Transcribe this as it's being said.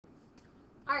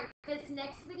All right, this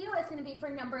next video is going to be for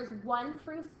numbers 1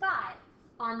 through 5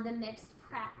 on the mixed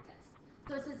practice.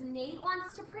 So it says Nate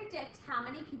wants to predict how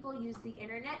many people use the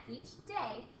internet each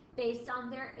day based on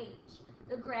their age.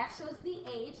 The graph shows the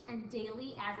age and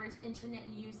daily average internet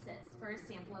uses for a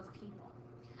sample of people.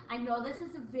 I know this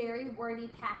is a very wordy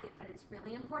packet, but it's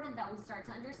really important that we start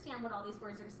to understand what all these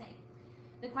words are saying.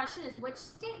 The question is, which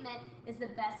statement is the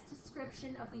best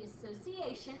description of the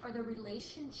association or the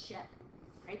relationship,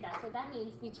 right? That's what that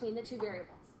means, between the two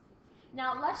variables.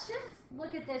 Now, let's just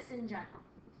look at this in general.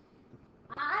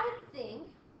 I think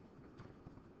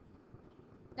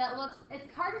that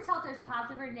it's hard to tell if there's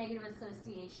positive or negative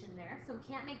association there, so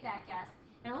we can't make that guess.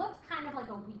 And it looks kind of like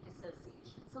a weak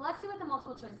association. So let's see what the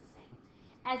multiple choice is saying.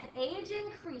 As age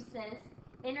increases,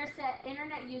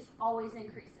 internet use always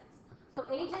increases. So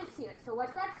age is here. So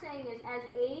what that's saying is as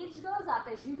age goes up,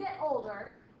 as you get older,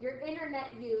 your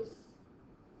internet use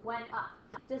went up.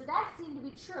 Does that seem to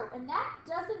be true? And that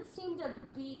doesn't seem to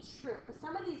be true. Because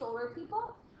some of these older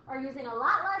people are using a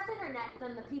lot less internet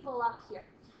than the people up here.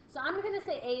 So I'm going to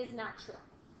say A is not true.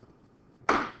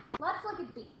 Let's look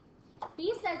at B.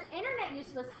 B says internet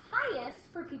use was highest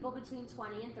for people between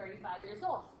 20 and 35 years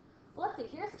old. Well, let's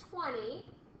see. Here's 20,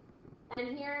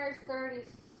 and here's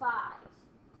 35.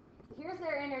 Here's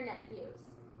their internet use.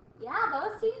 Yeah,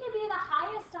 those seem to be the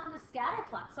highest on the scatter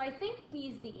plot. So I think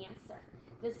B is the answer.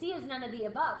 The C is none of the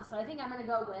above, so I think I'm going to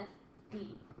go with B.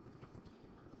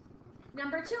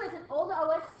 Number 2 is an old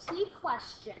OST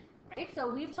question, right? So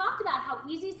we've talked about how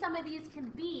easy some of these can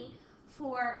be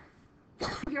for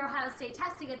your Ohio State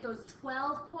test to get those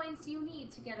 12 points you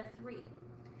need to get a 3.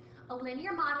 A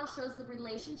linear model shows the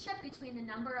relationship between the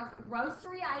number of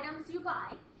grocery items you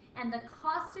buy and the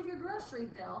cost of your grocery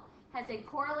bill has a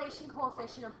correlation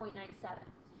coefficient of 0.97.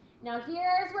 Now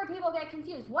here's where people get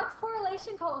confused. What's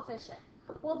correlation coefficient?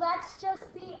 Well, that's just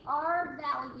the R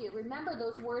value. Remember,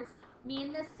 those words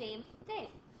mean the same thing.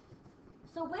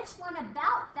 So which one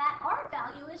about that R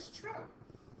value is true?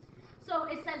 So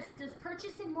it says, does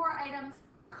purchasing more items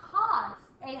cause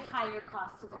a higher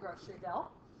cost to the grocery bill?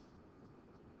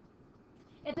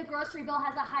 If the grocery bill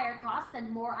has a higher cost,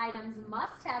 then more items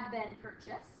must have been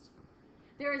purchased.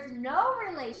 There is no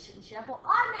relationship. Well,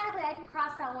 automatically I can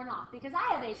cross that one off because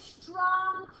I have a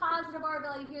strong positive R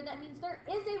value here. That means there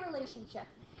is a relationship.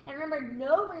 And remember,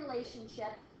 no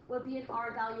relationship would be an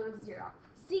R value of 0.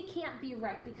 C can't be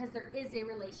right because there is a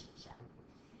relationship.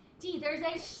 D, there's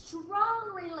a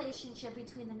strong relationship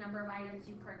between the number of items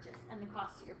you purchase and the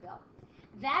cost of your bill.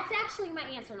 That's actually my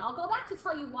answer, and I'll go back to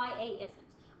tell you why A isn't.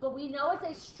 But we know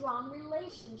it's a strong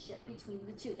relationship between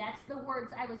the two. That's the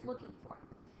words I was looking for.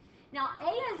 Now,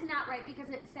 A is not right because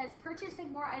it says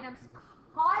purchasing more items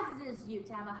causes you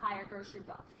to have a higher grocery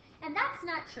bill. And that's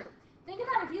not true. Think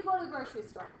about if you go to the grocery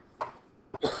store.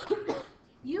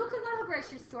 You could go to the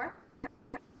grocery store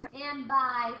and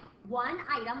buy one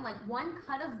item, like one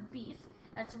cut of beef,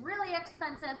 that's really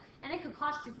expensive, and it could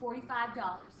cost you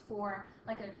 $45 for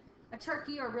like a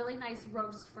turkey or a really nice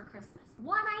roast for Christmas.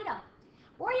 One item.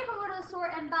 Or you can go to the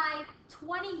store and buy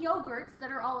 20 yogurts that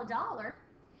are all $1,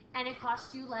 and it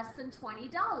costs you less than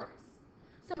 $20.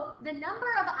 So the number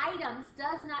of items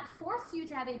does not force you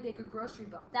to have a bigger grocery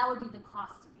bill. That would be the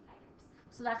cost of the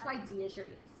items. So that's why D is your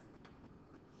answer.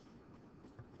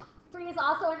 3 is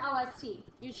also an OST.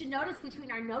 You should notice between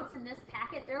our notes in this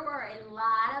packet, there were a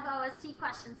lot of OST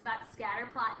questions about scatter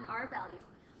plot and R value.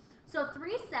 So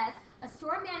 3 says, a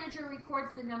store manager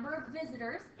records the number of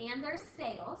visitors and their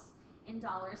sales in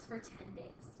dollars for 10 days.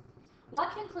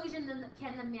 What conclusion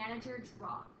can the manager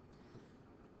draw?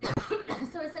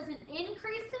 So it says an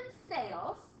increase in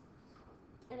sales,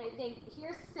 and I think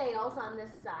here's sales on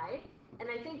this side, and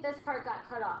I think this part got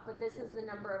cut off, but this is the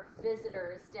number of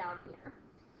visitors down here.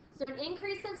 So an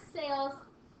increase in sales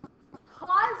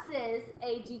causes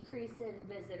a decrease in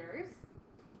visitors.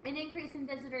 An increase in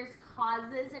visitors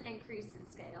causes an increase in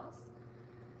sales.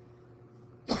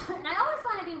 And I always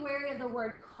want to be wary of the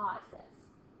word causes.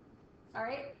 All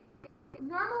right?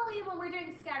 Normally when we're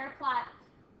doing scatter plot,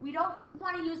 we don't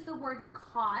want to use the word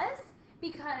cause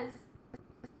because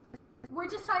we're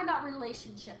just talking about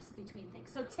relationships between things.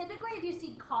 So typically if you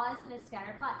see cause in a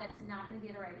scatter plot, that's not going to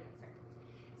be the right answer.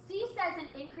 C says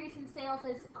an increase in sales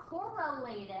is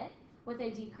correlated with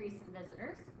a decrease in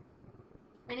visitors.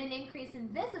 And an increase in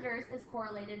visitors is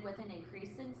correlated with an increase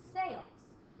in sales.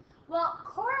 Well,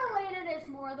 correlated is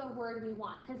more the word we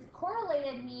want because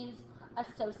correlated means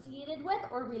associated with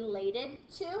or related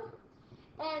to.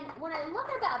 And when I look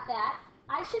about that,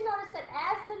 I should notice that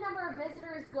as the number of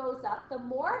visitors goes up, the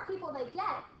more people they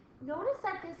get, notice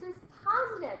that this is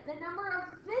positive. The number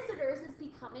of visitors is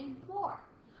becoming more.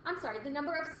 the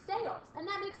number of sales. And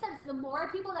that makes sense. The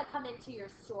more people that come into your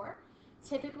store,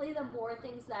 typically the more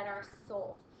things that are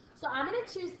sold. So I'm going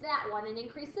to choose that one. An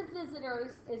increase of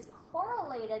visitors is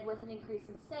correlated with an increase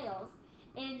in sales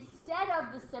instead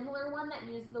of the similar one that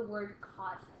used the word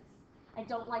causes. I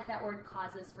don't like that word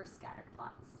causes for scatter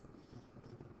plots.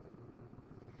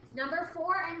 Number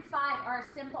 4 and 5 are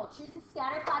simple. Choose a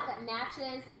scatter plot that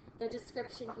matches the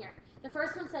description here. The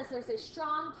first one says there's a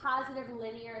strong positive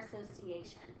linear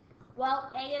association.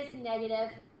 Well, A is negative.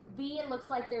 B, it looks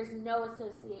like there's no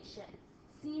association.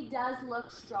 C does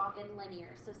look strong and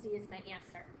linear, so C is my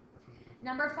answer.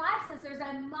 Number 5 says there's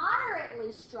a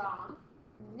moderately strong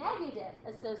negative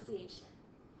association.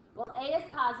 Well, A is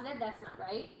positive, that's not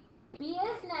right. B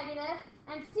is negative,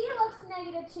 and C looks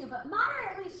negative too, but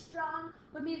moderately strong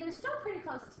would mean they're still pretty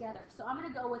close together. So I'm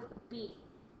going to go with B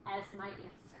as my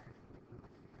answer.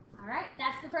 All right,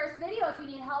 that's the first video. If you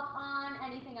need help on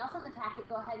anything else on the packet,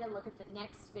 go ahead and look at the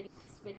next video.